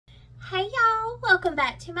Hey y'all, welcome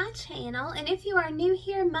back to my channel, and if you are new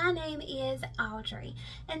here, my name is Audrey,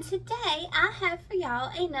 and today I have for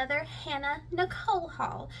y'all another Hanna Nikole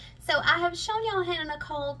haul. So I have shown y'all Hanna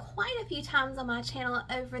Nikole quite a few times on my channel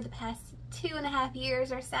over the past 2.5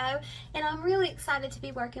 years or so, and I'm really excited to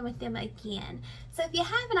be working with them again. So if you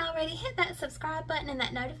haven't already, hit that subscribe button and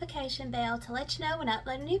that notification bell to let you know when I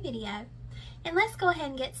upload a new video. And let's go ahead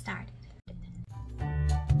and get started.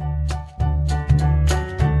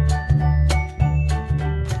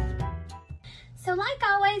 So like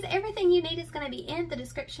always, everything you need is going to be in the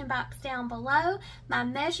description box down below. My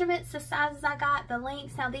measurements, the sizes I got, the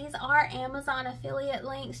links. Now these are Amazon affiliate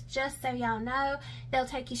links, just so y'all know. They'll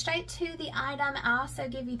take you straight to the item. I also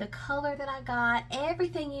give you the color that I got.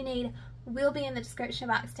 Everything you need will be in the description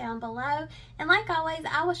box down below. And like always,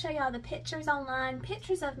 I will show y'all the pictures online,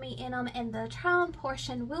 pictures of me in them, and the try-on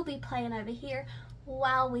portion will be playing over here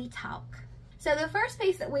while we talk. So the first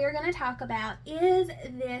piece that we are going to talk about is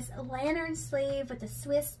this lantern sleeve with the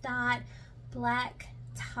Swiss dot black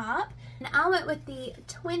top. And I went with the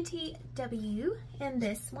 20W in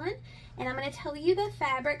this one. And I'm going to tell you the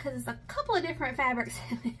fabric because it's a couple of different fabrics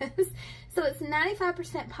in this. So it's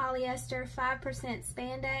 95% polyester, 5%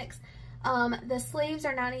 spandex. The sleeves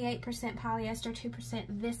are 98% polyester,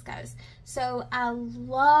 2% viscose. So I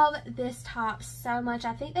love this top so much.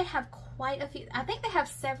 I think they have quite a few, I think they have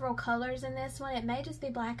several colors in this one. It may just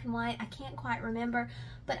be black and white, I can't quite remember,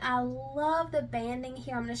 but I love the banding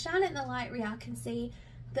here. I'm going to shine it in the light where y'all can see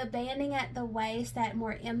the banding at the waist, that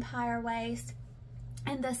more empire waist,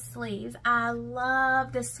 and the sleeves. I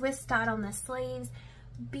love the Swiss dot on the sleeves.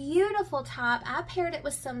 Beautiful top. I paired it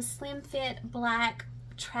with some slim fit black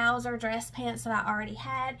trouser dress pants that I already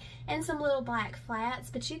had and some little black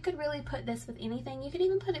flats, but you could really put this with anything. You could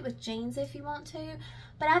even put it with jeans if you want to,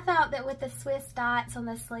 but I thought that with the Swiss dots on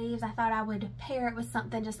the sleeves, I thought I would pair it with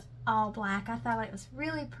something just all black. I thought it was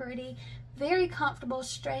really pretty, very comfortable,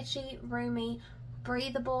 stretchy, roomy,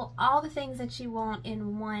 breathable, all the things that you want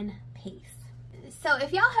in one piece. So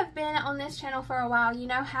if y'all have been on this channel for a while, you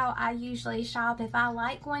know how I usually shop. If I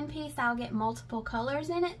like one piece, I'll get multiple colors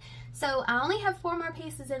in it. So I only have 4 more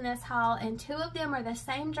pieces in this haul, and 2 of them are the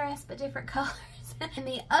same dress but different colors. And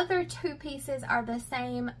the other 2 pieces are the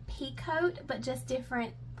same peacoat but just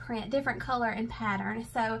different print, different color and pattern.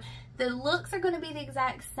 So the looks are going to be the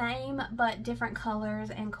exact same but different colors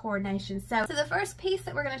and coordination. So the first piece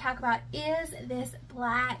that we're going to talk about is this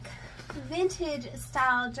black vintage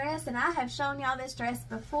style dress, and I have shown y'all this dress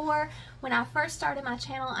before. When I first started my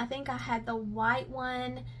channel, I think I had the white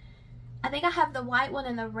one. I think I have the white one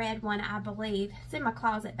and the red one, I believe. It's in my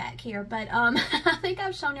closet back here, but I think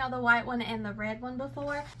I've shown y'all the white one and the red one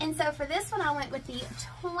before. And so for this one, I went with the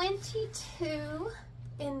 22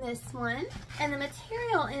 in this one, and the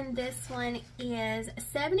material in this one is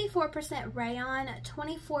 74% rayon,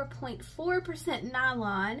 24.4%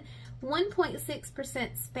 nylon, 1.6%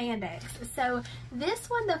 spandex. So this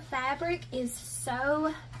one, the fabric is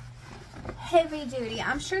so heavy duty.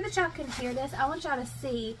 I'm sure that y'all can hear this. I want y'all to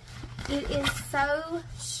see. It is so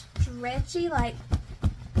stretchy, like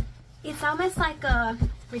it's almost like a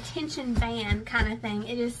retention band kind of thing.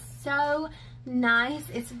 It is so nice.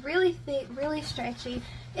 It's really thick, really stretchy.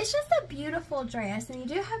 It's just a beautiful dress, and you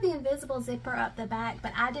do have the invisible zipper up the back,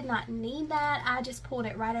 but I did not need that. I just pulled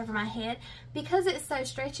it right over my head. Because it's so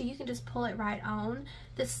stretchy, you can just pull it right on.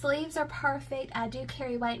 The sleeves are perfect. I do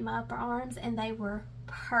carry weight in my upper arms, and they were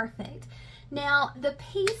perfect. Now, the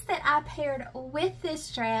piece that I paired with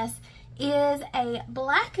this dress is a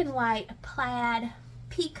black and white plaid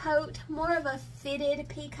peacoat, more of a fitted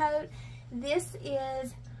peacoat. This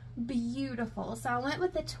is beautiful. So I went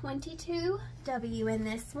with the 22W in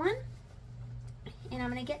this one, and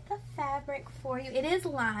I'm going to get the fabric for you. It is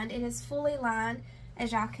lined. It is fully lined,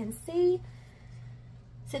 as y'all can see.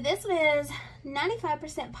 So this one is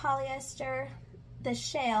 95% polyester, the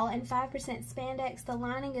shell, and 5% spandex. The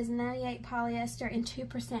lining is 98 polyester and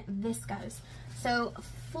 2% viscose. So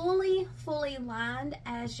fully lined,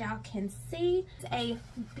 as y'all can see. It's a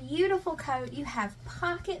beautiful coat. You have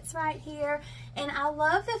pockets right here, and I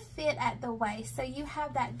love the fit at the waist. So you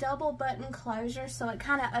have that double button closure, so it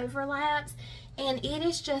kind of overlaps, and it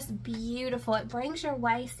is just beautiful. It brings your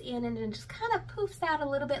waist in and it just kind of poofs out a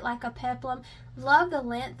little bit like a peplum. Love the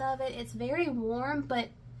length of it. It's very warm, but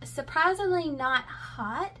surprisingly not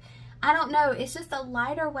hot. I don't know, it's just a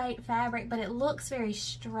lighter weight fabric, but it looks very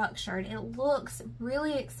structured. It looks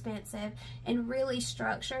really expensive and really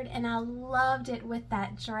structured, and I loved it with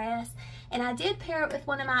that dress. And I did pair it with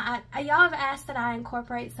one of my, y'all have asked that I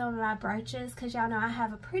incorporate some of my brooches, because y'all know I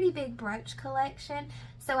have a pretty big brooch collection.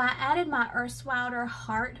 So I added my Erstwilder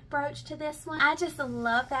heart brooch to this one. I just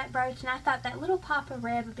love that brooch, and I thought that little pop of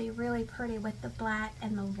red would be really pretty with the black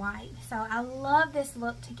and the white. So I love this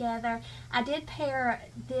look together. I did pair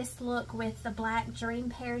this look with the black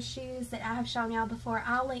Dream Pair shoes that I have shown y'all before.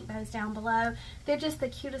 I'll link those down below. They're just the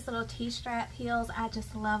cutest little T-strap heels. I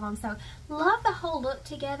just love them. So love the whole look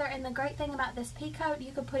together, and the great thing about this peacoat,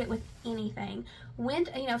 you can put it with anything.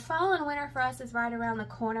 Winter, you know, fall and winter for us is right around the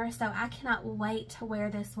corner, so I cannot wait to wear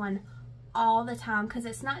this one all the time because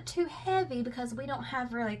it's not too heavy, because we don't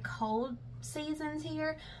have really cold seasons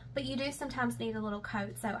here, but you do sometimes need a little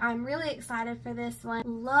coat. So I'm really excited for this one.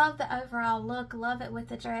 Love the overall look, love it with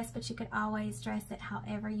the dress, but you could always dress it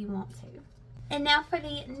however you want to. And now for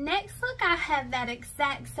the next look, I have that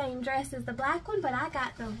exact same dress as the black one, but I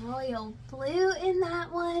got the royal blue in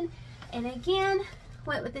that one. And again,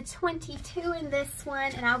 went with the 22 in this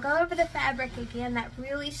one, and I'll go over the fabric again, that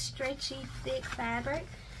really stretchy, thick fabric.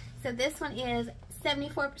 So this one is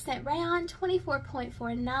 74% rayon,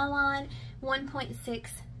 24.4 nylon, 1.6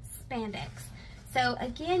 spandex. So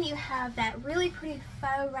again, you have that really pretty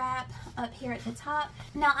faux wrap up here at the top.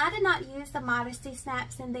 Now, I did not use the modesty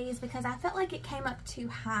snaps in these because I felt like it came up too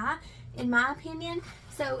high, in my opinion.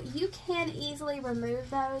 So you can easily remove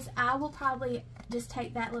those. I will probably just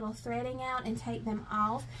take that little threading out and take them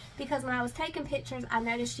off, because when I was taking pictures, I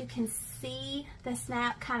noticed you can see the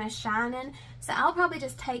snap kind of shining. So I'll probably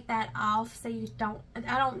just take that off so you don't,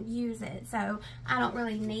 I don't use it, so I don't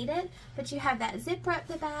really need it. But you have that zipper up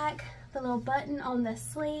the back, the little button on the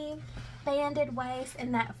sleeve, banded waist,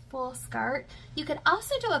 and that full skirt. You could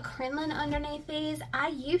also do a crinoline underneath these. I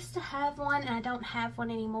used to have one, and I don't have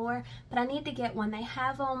one anymore, but I need to get one. They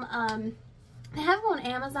have them on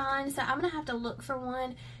Amazon, so I'm gonna have to look for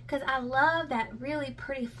one, because I love that really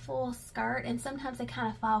pretty full skirt, and sometimes they kind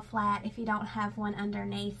of fall flat if you don't have one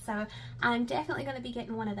underneath. So I'm definitely going to be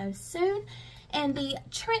getting one of those soon. And the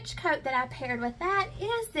trench coat that I paired with that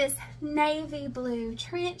is this navy blue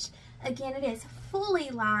trench. Again, it is fully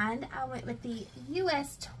lined. I went with the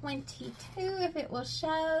US 22, if it will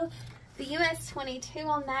show. The US 22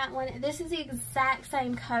 on that one. This is the exact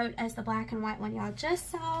same coat as the black and white one y'all just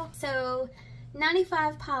saw. So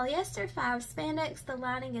 95 polyester, 5 spandex. The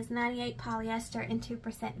lining is 98 polyester and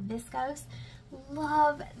 2% viscose.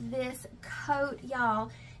 Love this coat, y'all.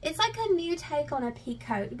 It's like a new take on a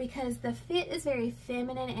peacoat because the fit is very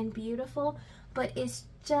feminine and beautiful, but it's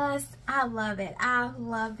just, I love it. I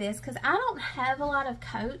love this because I don't have a lot of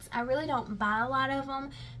coats. I really don't buy a lot of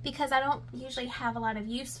them because I don't usually have a lot of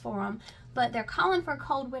use for them. But they're calling for a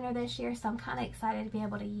cold winter this year, so I'm kind of excited to be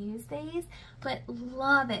able to use these. But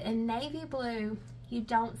love it. And navy blue, you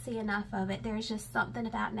don't see enough of it. There's just something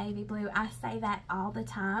about navy blue. I say that all the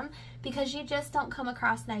time because you just don't come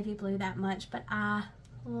across navy blue that much, but I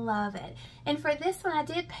love it. And for this one, I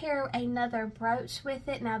did pair another brooch with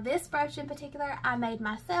it. Now this brooch in particular I made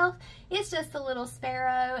myself. It's just a little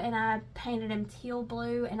sparrow, and I painted him teal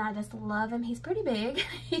blue, and I just love him. He's pretty big.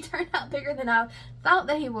 He turned out bigger than I thought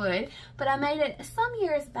that he would, but I made it some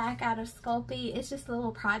years back out of Sculpey. It's just a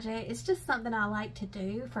little project. It's just something I like to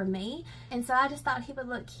do for me, and so I just thought he would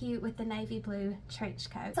look cute with the navy blue trench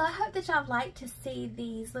coat. So I hope that y'all like to see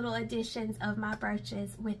these little additions of my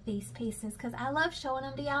brooches with these pieces because I love showing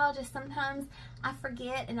them to y'all. Just sometimes I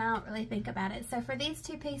forget and I don't really think about it. So for these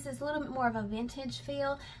two pieces, a little bit more of a vintage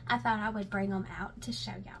feel, I thought I would bring them out to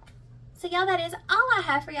show y'all. So y'all, that is all I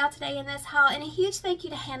have for y'all today in this haul, and a huge thank you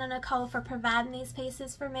to Hanna Nikole for providing these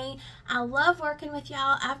pieces for me. I love working with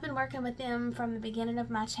y'all. I've been working with them from the beginning of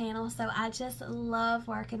my channel, so I just love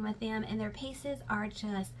working with them, and their pieces are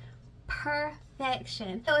just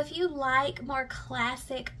perfection. So if you like more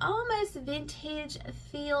classic, almost vintage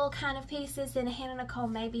feel kind of pieces, then Hanna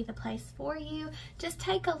Nikole may be the place for you. Just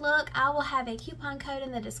take a look. I will have a coupon code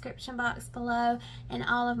in the description box below, and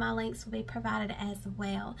all of my links will be provided as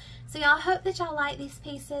well. So y'all, hope that y'all like these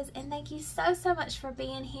pieces, and thank you so much for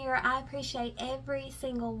being here. I appreciate every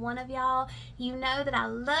single one of y'all. You know that I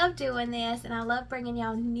love doing this, and I love bringing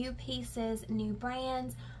y'all new pieces, new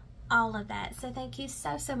brands, all of that. So thank you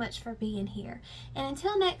so much for being here. And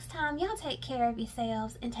until next time, y'all take care of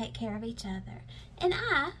yourselves and take care of each other. And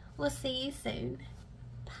I will see you soon.